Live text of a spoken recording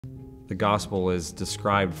the gospel is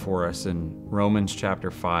described for us in Romans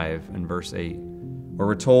chapter 5 and verse 8, where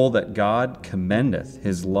we're told that God commendeth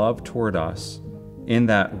his love toward us in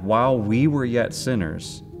that while we were yet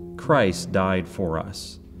sinners, Christ died for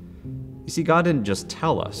us. You see, God didn't just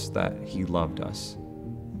tell us that he loved us.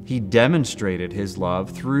 He demonstrated his love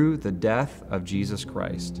through the death of Jesus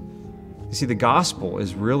Christ. You see, the gospel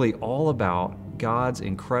is really all about God's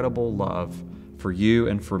incredible love for you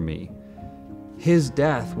and for me. His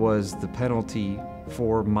death was the penalty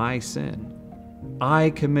for my sin. I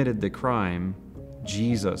committed the crime.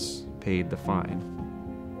 Jesus paid the fine.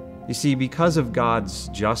 You see, because of God's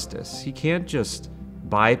justice, he can't just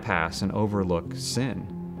bypass and overlook sin.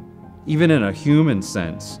 Even in a human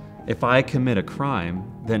sense, if I commit a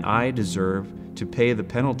crime, then I deserve to pay the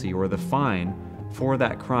penalty or the fine for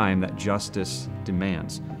that crime that justice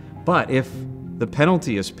demands. But if the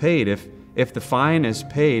penalty is paid, if the fine is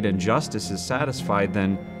paid and justice is satisfied,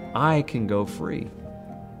 then I can go free.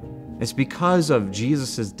 It's because of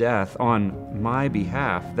Jesus' death on my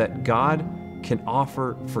behalf that God can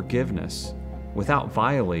offer forgiveness without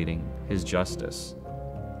violating his justice.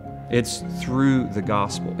 It's through the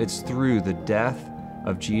gospel, it's through the death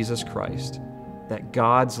of Jesus Christ that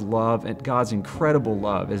God's love and God's incredible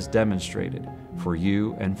love is demonstrated for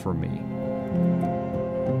you and for me.